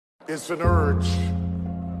It's an urge.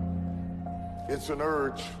 It's an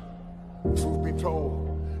urge. Truth be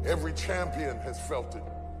told, every champion has felt it.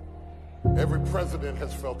 Every president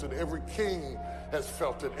has felt it. Every king has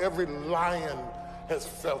felt it. Every lion has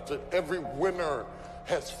felt it. Every winner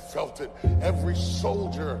has felt it. Every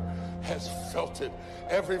soldier has felt it.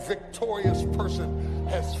 Every victorious person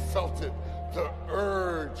has felt it. The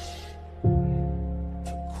urge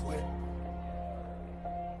to quit.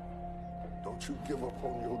 Don't you give up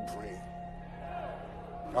on your dream.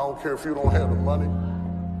 I don't care if you don't have the money,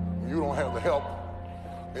 you don't have the help,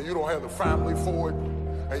 and you don't have the family for it,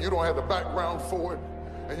 and you don't have the background for it,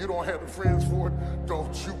 and you don't have the friends for it.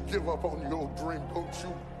 Don't you give up on your dream. Don't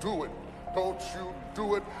you do it. Don't you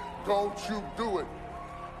do it. Don't you do it.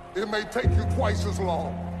 It may take you twice as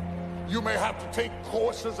long. You may have to take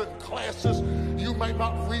courses and classes. You might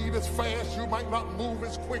not read as fast. You might not move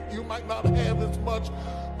as quick. You might not have as much.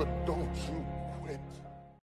 But don't you